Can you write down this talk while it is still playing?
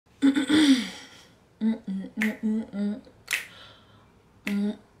Welcome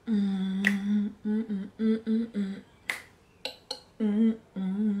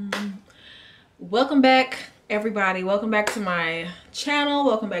back, everybody. Welcome back to my channel.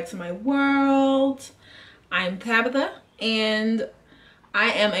 Welcome back to my world. I'm Tabitha, and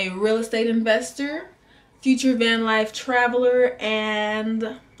I am a real estate investor, future van life traveler,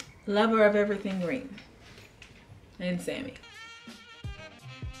 and lover of everything green. And Sammy.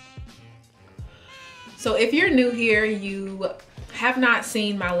 So if you're new here, you have not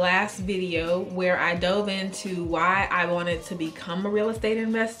seen my last video where I dove into why I wanted to become a real estate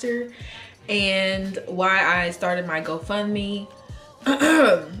investor and why I started my GoFundMe,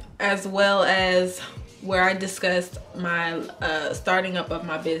 as well as where I discussed my starting up of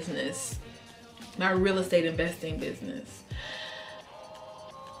my business, my real estate investing business.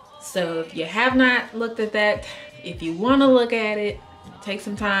 So if you have not looked at that, if you want to look at it, take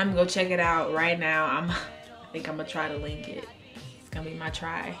some time, go check it out right now. I think I'm gonna try to link it. It's gonna be my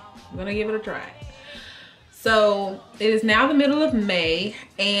try. I'm gonna give it a try. So it is now the middle of May,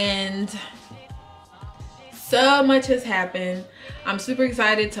 and so much has happened. I'm super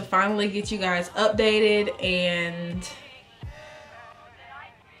excited to finally get you guys updated and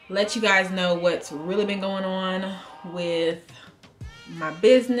let you guys know what's really been going on with my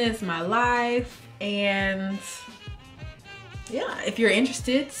business, my life, and yeah, if you're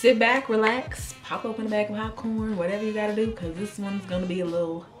interested, sit back, relax, pop open a bag of popcorn, whatever you gotta do, because this one's gonna be a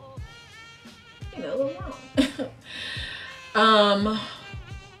little, you know, a little long.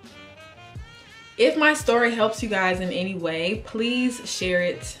 If my story helps you guys in any way, please share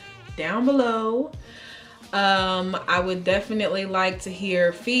it down below. I would definitely like to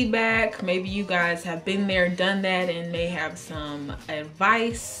hear feedback. Maybe you guys have been there, done that, and may have some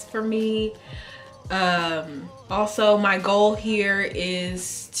advice for me. Also, my goal here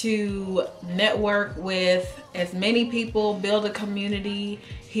is to network with as many people, build a community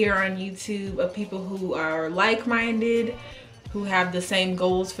here on YouTube of people who are like-minded, who have the same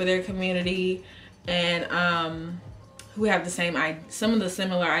goals for their community, and who have the same some of the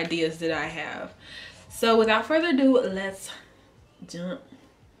similar ideas that I have. So without further ado, let's jump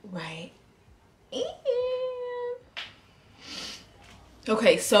right in.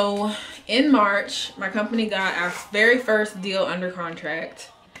 Okay, so in March, my company got our very first deal under contract.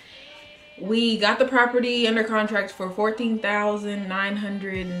 We got the property under contract for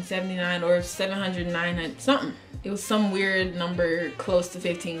 $14,979 or $709 something. It was some weird number close to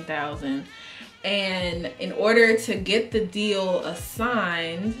 $15,000. And in order to get the deal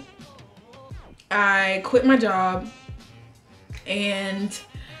assigned, I quit my job and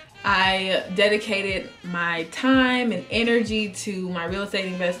I dedicated my time and energy to my real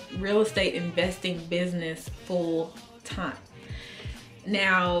estate investing business full time.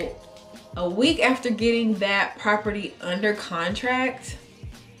 Now, a week after getting that property under contract,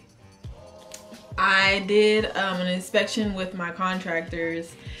 I did an inspection with my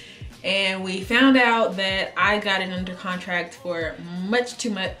contractors, and we found out that I got it under contract for much too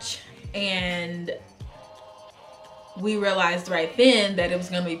much, and we realized right then that it was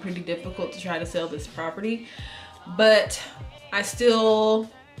going to be pretty difficult to try to sell this property. But I still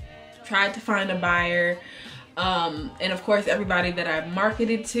tried to find a buyer, and of course everybody that I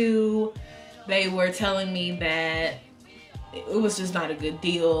marketed to, they were telling me that it was just not a good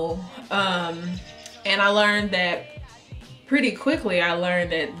deal. And I learned that pretty quickly. I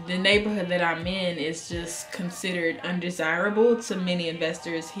learned that the neighborhood that I'm in is just considered undesirable to many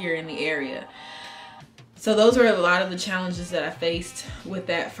investors here in the area. So those were a lot of the challenges that I faced with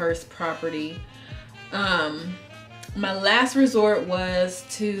that first property. My last resort was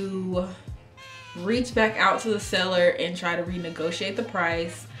to reach back out to the seller and try to renegotiate the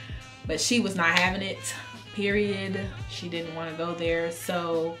price, but she was not having it, period. She didn't want to go there.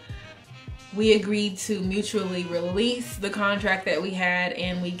 So we agreed to mutually release the contract that we had,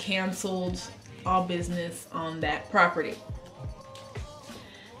 and we canceled all business on that property.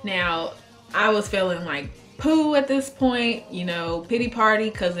 Now, I was feeling like poo at this point, you know, pity party,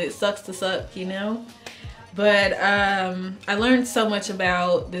 because it sucks to suck, you know. But I learned so much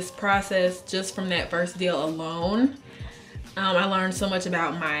about this process just from that first deal alone. I learned so much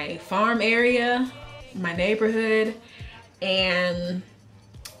about my farm area, my neighborhood, and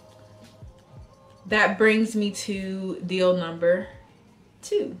that brings me to deal number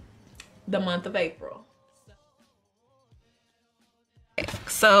 2, the month of April.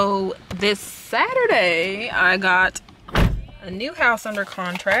 So this Saturday, I got a new house under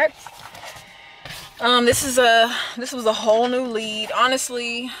contract. This was a whole new lead.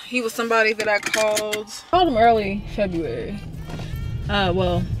 Honestly, he was somebody that I called him early February.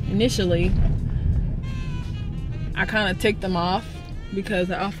 Well, initially I kind of ticked them off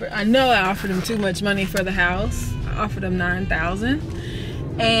because I know I offered them too much money for the house. I offered them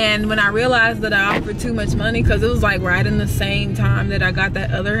 $9,000, and when I realized that I offered too much money, because it was like right in the same time that I got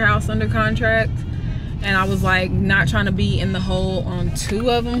that other house under contract, and I was like not trying to be in the hole on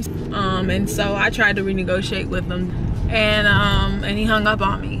two of them, and so I tried to renegotiate with him, and he hung up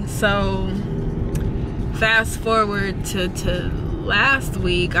on me. So fast forward to last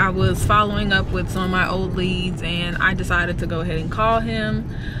week, I was following up with some of my old leads, and I decided to go ahead and call him,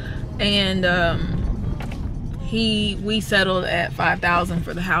 and we settled at $5,000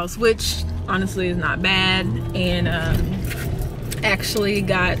 for the house, which honestly is not bad, and actually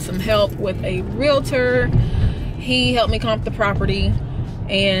got some help with a realtor. He helped me comp the property,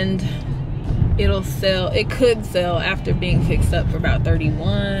 and it could sell after being fixed up for about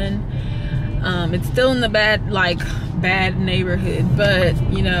 $31,000. It's still in the bad neighborhood, but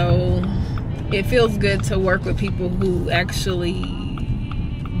you know, it feels good to work with people who actually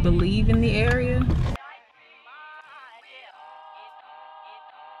believe in the area.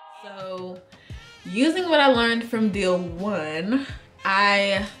 So using what I learned from deal 1,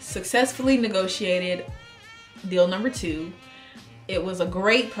 I successfully negotiated deal number 2. It was a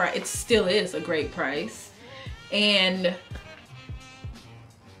great price. It still is a great price, and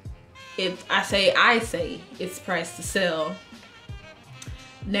I say it's priced to sell.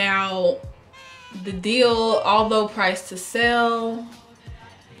 Now, the deal, although priced to sell,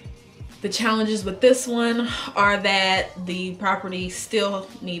 the challenges with this one are that the property still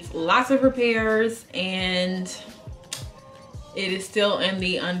needs lots of repairs, and it is still in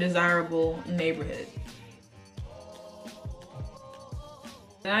the undesirable neighborhood.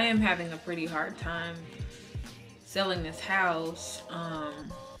 I am having a pretty hard time selling this house.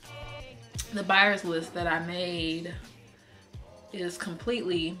 The buyer's list that I made is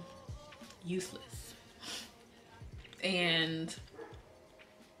completely useless, and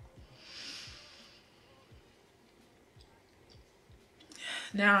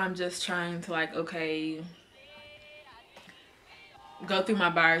now I'm just trying to okay, go through my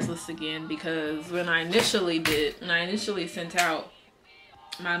buyer's list again, because when I initially sent out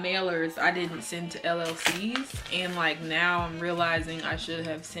my mailers, I didn't send to LLCs, and now I'm realizing I should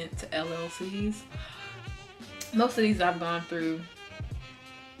have sent to LLCs. Most of these I've gone through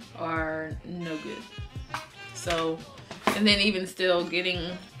are no good. So, and then even still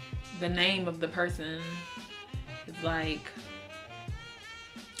getting the name of the person is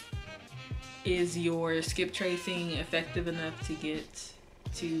is your skip tracing effective enough to get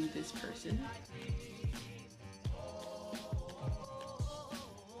to this person?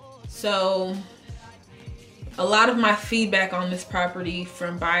 So a lot of my feedback on this property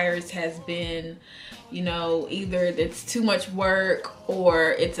from buyers has been, you know, either it's too much work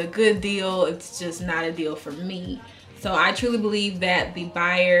or it's a good deal, it's just not a deal for me. So I truly believe that the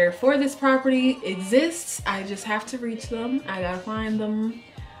buyer for this property exists. I just have to reach them. I gotta find them,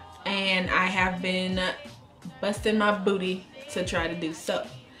 and I have been busting my booty to try to do so.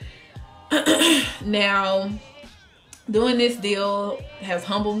 Now, doing this deal has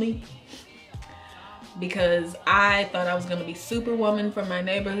humbled me, because I thought I was gonna be superwoman from my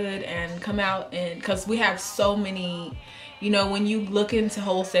neighborhood and come out, and because we have so many, you know, when you look into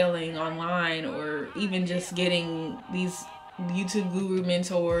wholesaling online, or even just getting these YouTube guru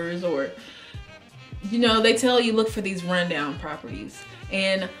mentors, or, you know, they tell you look for these rundown properties,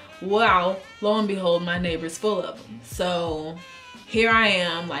 and wow, lo and behold, my neighbor's full of them. So here I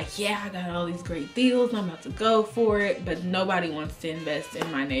am, yeah, I got all these great deals, I'm about to go for it, but nobody wants to invest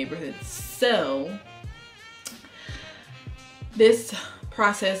in my neighborhood. So this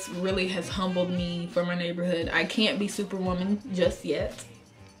process really has humbled me for my neighborhood. I can't be superwoman just yet,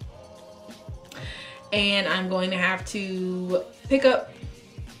 and I'm going to have to pick up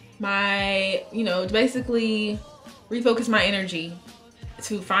my, you know, basically refocus my energy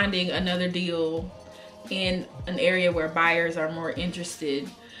to finding another deal in an area where buyers are more interested,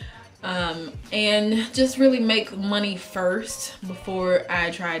 and just really make money first before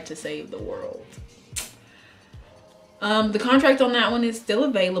I try to save the world. The contract on that one is still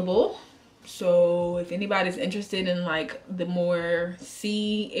available, so if anybody's interested in the more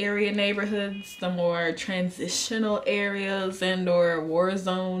C area neighborhoods, the more transitional areas and or war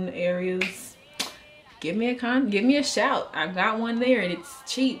zone areas, give me a shout. I've got one there, and it's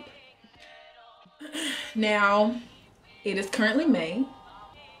cheap. Now, it is currently May,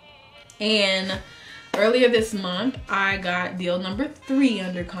 and earlier this month I got deal number 3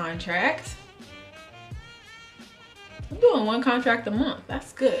 under contract. I'm doing 1 contract a month.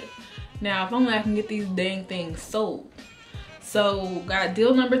 That's good. Now, if only I can get these dang things sold. So got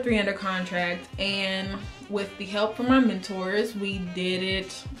deal number 3 under contract, and with the help from my mentors, we did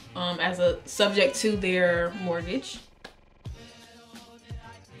it as a subject to their mortgage.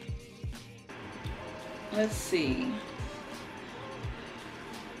 Let's see.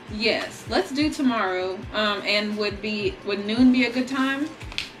 Yes, let's do tomorrow. And would noon be a good time?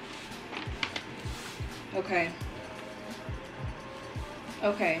 Okay.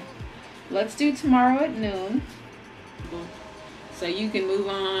 Okay. Let's do tomorrow at noon. So you can move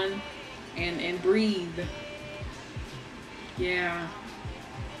on and breathe. Yeah.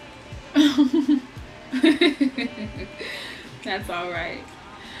 That's all right.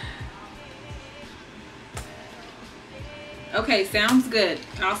 Okay, sounds good.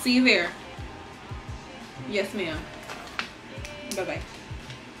 I'll see you there. Yes, ma'am. Bye-bye.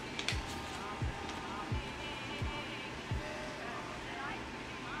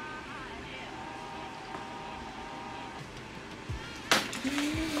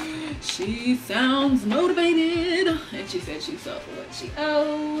 She sounds motivated, and she said she sold for what she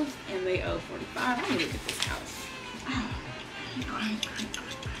owes, and they owe $45. Let me look at this house.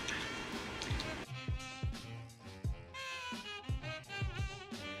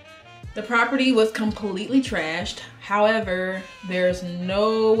 The property was completely trashed. However, there's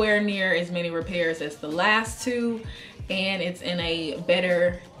nowhere near as many repairs as the last 2, and it's in a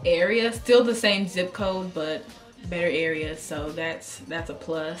better area. Still the same zip code, but better area, so that's a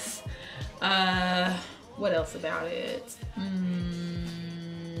plus. What else about it?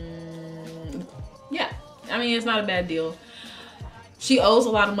 Yeah, I mean, it's not a bad deal. She owes a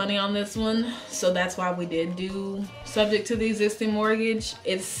lot of money on this one, so that's why we did do subject to the existing mortgage.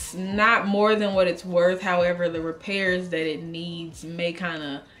 It's not more than what it's worth. However, the repairs that it needs may kind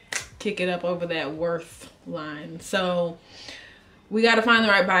of kick it up over that worth line. So we got to find the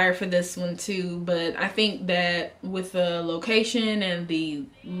right buyer for this one too. But I think that with the location and the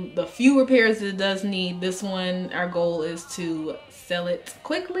few repairs it does need, this one, our goal is to sell it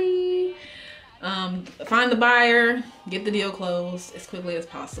quickly. Find the buyer, get the deal closed as quickly as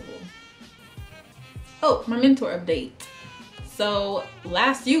possible. Oh, my mentor update. So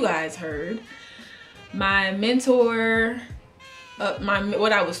last you guys heard, my mentor,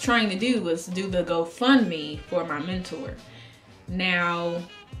 what I was trying to do was do the GoFundMe for my mentor. Now,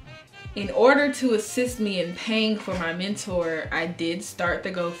 in order to assist me in paying for my mentor, I did start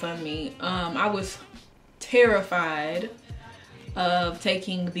the GoFundMe. I was terrified of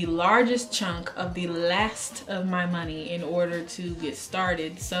taking the largest chunk of the last of my money in order to get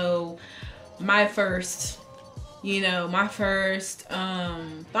started. So my first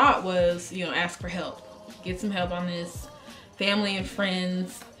thought was, ask for help, get some help on this. Family and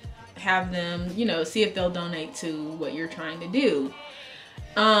friends, have them, see if they'll donate to what you're trying to do.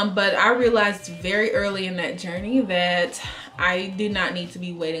 But I realized very early in that journey that I did not need to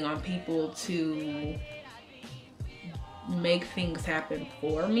be waiting on people to make things happen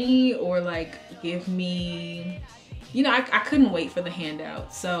for me, or like give me, I couldn't wait for the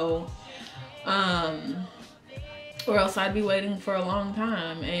handout. So or else I'd be waiting for a long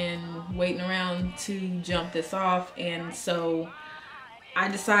time and waiting around to jump this off. And so I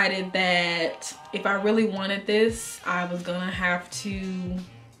decided that if I really wanted this, I was gonna have to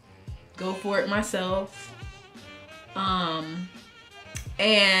go for it myself.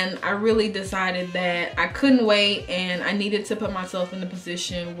 And I really decided that I couldn't wait, and I needed to put myself in a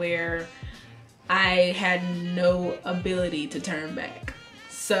position where I had no ability to turn back.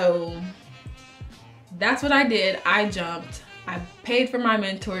 So that's what I did. I jumped. I paid for my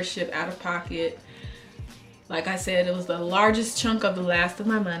mentorship out of pocket. Like I said, it was the largest chunk of the last of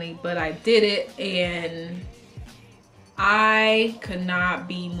my money, but I did it, and I could not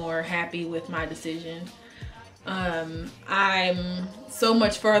be more happy with my decision. I'm so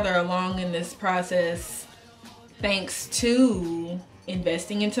much further along in this process thanks to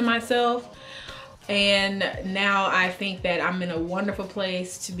investing into myself, and now I think that I'm in a wonderful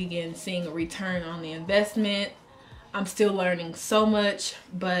place to begin seeing a return on the investment. I'm still learning so much,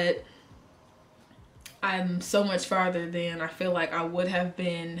 but I'm so much farther than I feel like I would have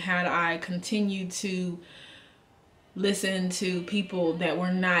been had I continued to listen to people that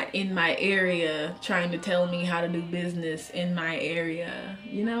were not in my area trying to tell me how to do business in my area.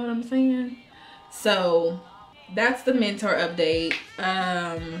 You know what I'm saying? So that's the mentor update.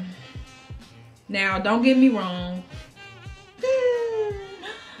 Now, don't get me wrong.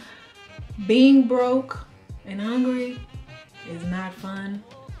 Being broke and hungry is not fun,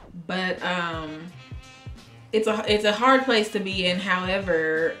 but it's a hard place to be in.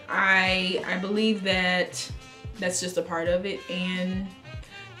 However, I believe that that's just a part of it, and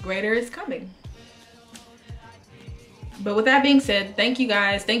greater is coming. But with that being said, thank you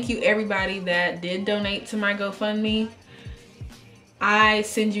guys. Thank you everybody that did donate to my GoFundMe. I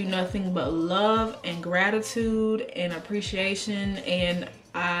send you nothing but love and gratitude and appreciation, and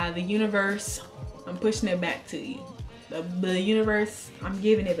the universe, I'm pushing it back to you. The universe, I'm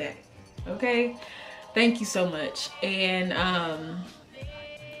giving it back. Okay? Thank you so much. And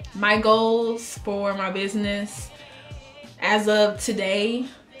my goals for my business as of today,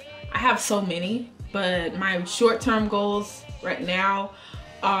 I have so many, but my short-term goals right now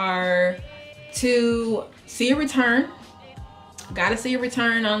are to see a return. Gotta see a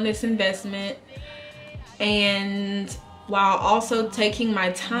return on this investment, and while also taking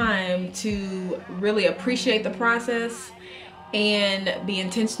my time to really appreciate the process and be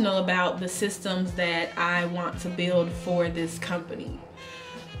intentional about the systems that I want to build for this company.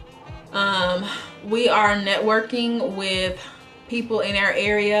 We are networking with people in our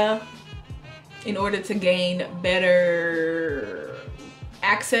area in order to gain better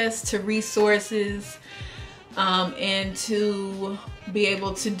access to resources, and to be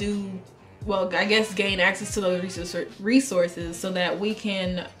able to do, well, I guess gain access to those resources so that we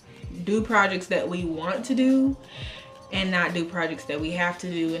can do projects that we want to do and not do projects that we have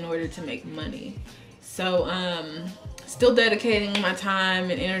to do in order to make money. So still dedicating my time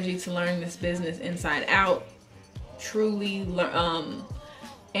and energy to learn this business inside out, truly,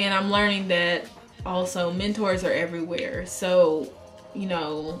 and I'm learning that also mentors are everywhere. So, you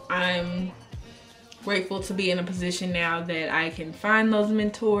know, I'm grateful to be in a position now that I can find those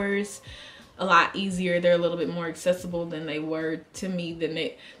mentors a lot easier. They're a little bit more accessible than they were to me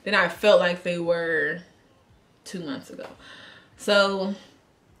than I felt like they were 2 months ago. So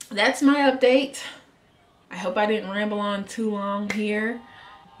that's my update. I hope I didn't ramble on too long here.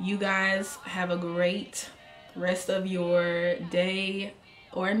 You guys have a great rest of your day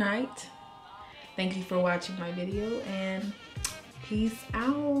or night. Thank you for watching my video, and peace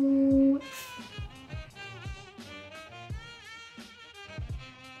out.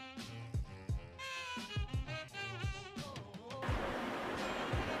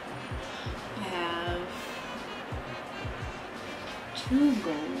 I have 2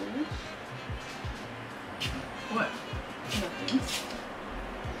 goals. What? Nothing.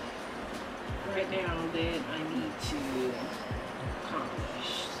 Right now that I need to accomplish.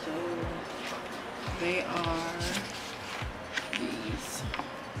 So they are these.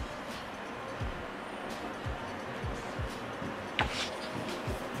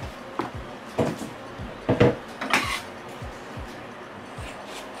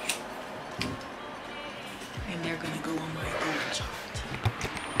 And they're gonna go on my goal chart.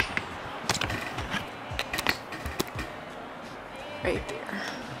 Right there.